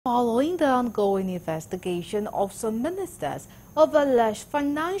Following the ongoing investigation of some ministers of alleged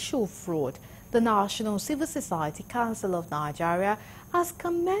financial fraud, the National Civil Society Council of Nigeria has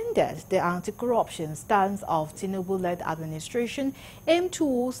commended the anti-corruption stance of Tinubu-led administration aimed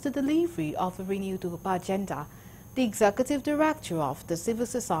towards the delivery of a renewed hope agenda. The executive director of the civil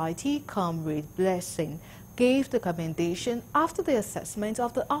society, Comrade Blessing, gave the commendation after the assessment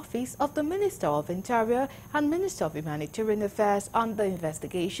of the Office of the Minister of Interior and Minister of Humanitarian Affairs on the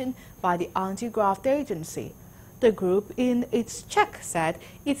investigation by the Anti-Graft Agency. The group, in its check, said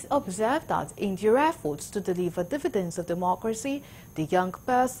it's observed that in their efforts to deliver dividends of democracy, the young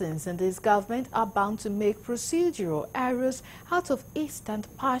persons in this government are bound to make procedural errors out of instant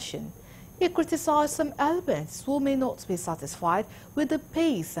passion. He criticized some elements who may not be satisfied with the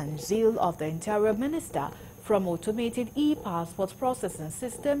pace and zeal of the Interior Minister, from automated e-passport processing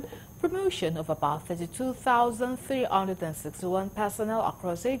system, promotion of about 32,361 personnel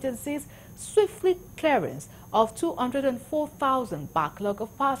across agencies, swiftly clearance of 204,000 backlog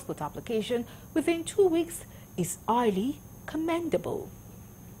of passport application within 2 weeks is highly commendable.